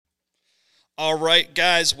All right,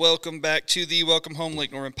 guys, welcome back to the Welcome Home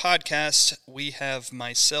Lake Norman podcast. We have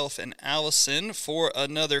myself and Allison for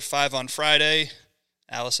another 5 on Friday.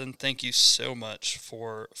 Allison, thank you so much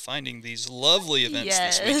for finding these lovely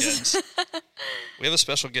events this weekend. We have a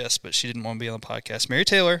special guest, but she didn't want to be on the podcast. Mary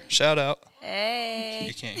Taylor, shout out. Hey.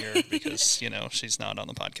 You can't hear her because, she's not on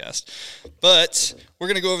the podcast. But we're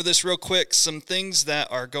going to go over this real quick. Some things that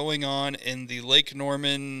are going on in the Lake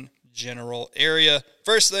Norman general area.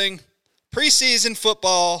 First thing, preseason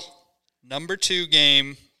football, number two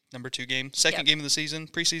game, second game of the season,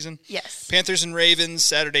 preseason. Yes. Panthers and Ravens,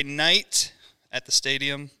 Saturday night at the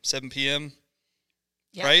stadium, 7 p.m.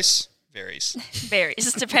 Yep. Price varies.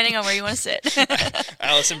 Varies, depending on where you want to sit.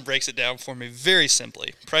 Allison breaks it down for me very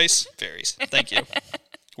simply. Price varies. Thank you.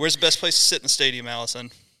 Where's the best place to sit in the stadium,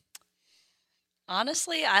 Allison?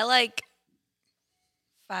 Honestly, I like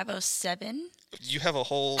 507. You have a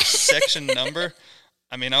whole section number?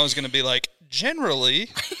 I mean, I was going to be like, generally,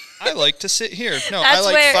 I like to sit here. No, I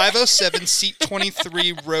like 507, seat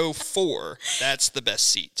 23, row 4. That's the best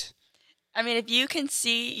seat. I mean, if you can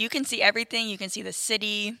see everything. You can see the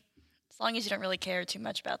city, as long as you don't really care too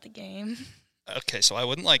much about the game. Okay, so I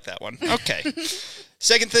wouldn't like that one. Okay.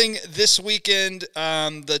 Second thing, this weekend,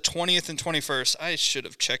 the 20th and 21st, I should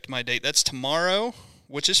have checked my date. That's tomorrow,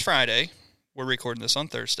 which is Friday. We're recording this on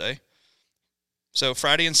Thursday. So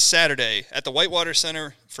Friday and Saturday at the Whitewater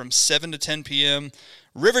Center from 7 to 10 p.m.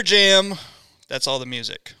 River Jam, that's all the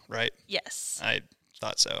music, right? Yes. I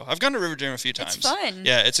thought so. I've gone to River Jam a few times. It's fun.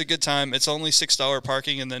 Yeah, it's a good time. It's only $6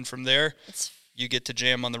 parking, and then from there, you get to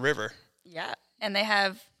jam on the river. Yeah, and they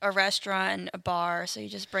have a restaurant, a bar, so you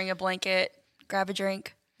just bring a blanket, grab a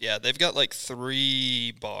drink. Yeah, they've got like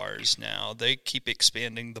 3 bars now. They keep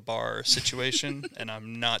expanding the bar situation, and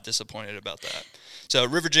I'm not disappointed about that. So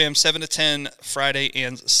River Jam, 7 to 10, Friday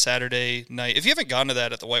and Saturday night. If you haven't gone to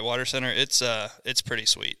that at the Whitewater Center, it's pretty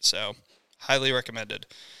sweet. So highly recommended.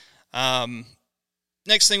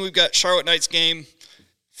 Next thing, we've got Charlotte Knights game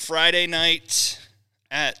Friday night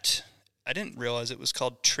at, I didn't realize it was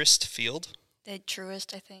called Trist Field. The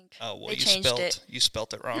Truist, I think. Oh, well, they changed it. You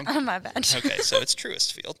spelt it wrong. Oh, my bad. Okay, so it's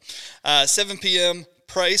Truist Field. 7 p.m.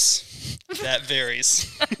 Price, that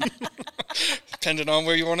varies. Depending on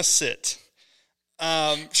where you want to sit.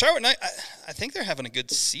 Charlotte Knight, I think they're having a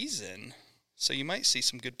good season, so you might see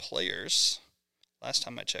some good players. Last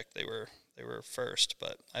time I checked, they were first,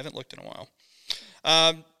 but I haven't looked in a while.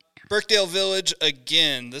 Birkdale Village,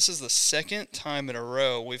 again, this is the second time in a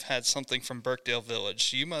row we've had something from Birkdale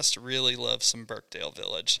Village. You must really love some Birkdale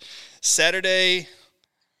Village. Saturday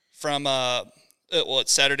from,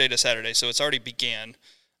 it's Saturday to Saturday, so it's already began,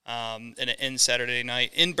 and it ends Saturday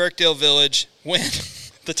night in Birkdale Village. When?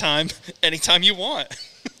 The time, anytime you want.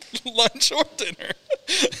 Lunch or dinner.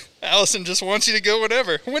 Allison just wants you to go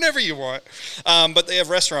whenever you want. But they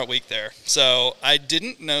have restaurant week there. So I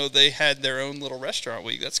didn't know they had their own little restaurant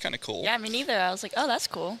week. That's kind of cool. Yeah, me neither. I was like, oh, that's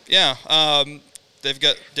cool. Yeah. They've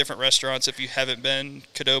got different restaurants if you haven't been.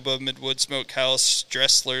 Cadoba, Midwood Smokehouse,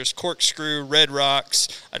 Dressler's, Corkscrew, Red Rocks.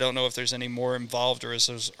 I don't know if there's any more involved, or are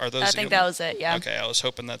those? I think that was it, yeah. Okay, I was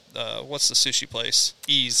hoping that, what's the sushi place?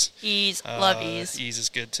 Ease. Love Ease. Ease is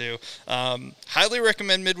good too. Highly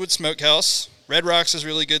recommend Midwood Smokehouse. Red Rocks is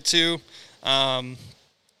really good too.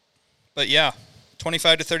 But yeah,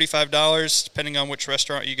 $25 to $35, depending on which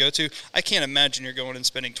restaurant you go to. I can't imagine you're going and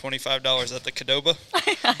spending $25 at the Cadoba.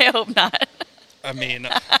 I hope not. I mean,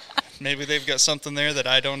 maybe they've got something there that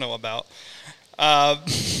I don't know about.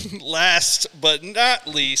 Last but not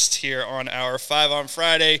least, here on our 5 on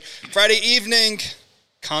Friday evening,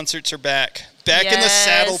 concerts are back. Back in the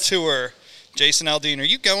Saddle Tour. Jason Aldean, are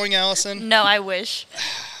you going, Allison? No, I wish.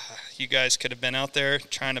 You guys could have been out there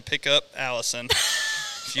trying to pick up Allison.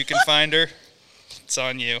 If you can find her, it's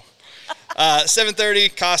on you.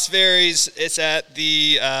 7:30, cost varies. It's at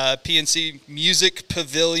the PNC Music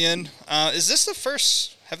Pavilion. Is this the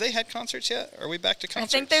first? Have they had concerts yet? Are we back to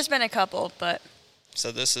concerts? I think there's been a couple, but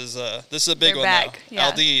so this is a big one back. now.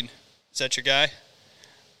 Yeah. Aldean, is that your guy?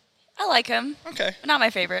 I like him. Okay. Not my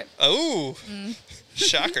favorite. Oh,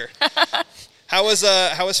 shocker. How was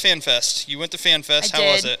FanFest? You went to FanFest. How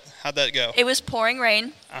was it? How'd that go? It was pouring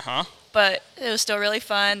rain. Uh-huh. But it was still really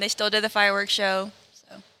fun. They still did the fireworks show.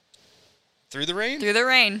 So. Through the rain? Through the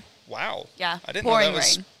rain. Wow. Yeah. I didn't know that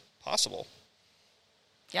was possible.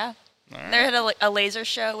 Yeah. All right. They had a laser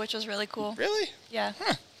show, which was really cool. Really? Yeah.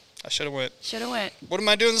 Huh. I should have went. What am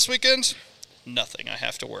I doing this weekend? Nothing. I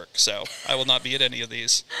have to work, so I will not be at any of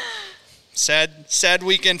these. Sad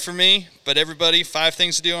weekend for me, but everybody, 5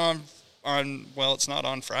 things to do on well, it's not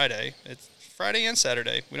on Friday. It's Friday and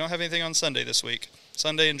Saturday. We don't have anything on Sunday this week.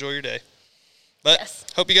 Sunday, enjoy your day. But yes.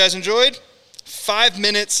 Hope you guys enjoyed. 5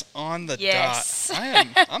 minutes on the Yes.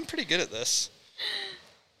 dot. I'm pretty good at this.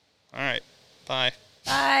 All right. Bye.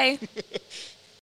 Bye.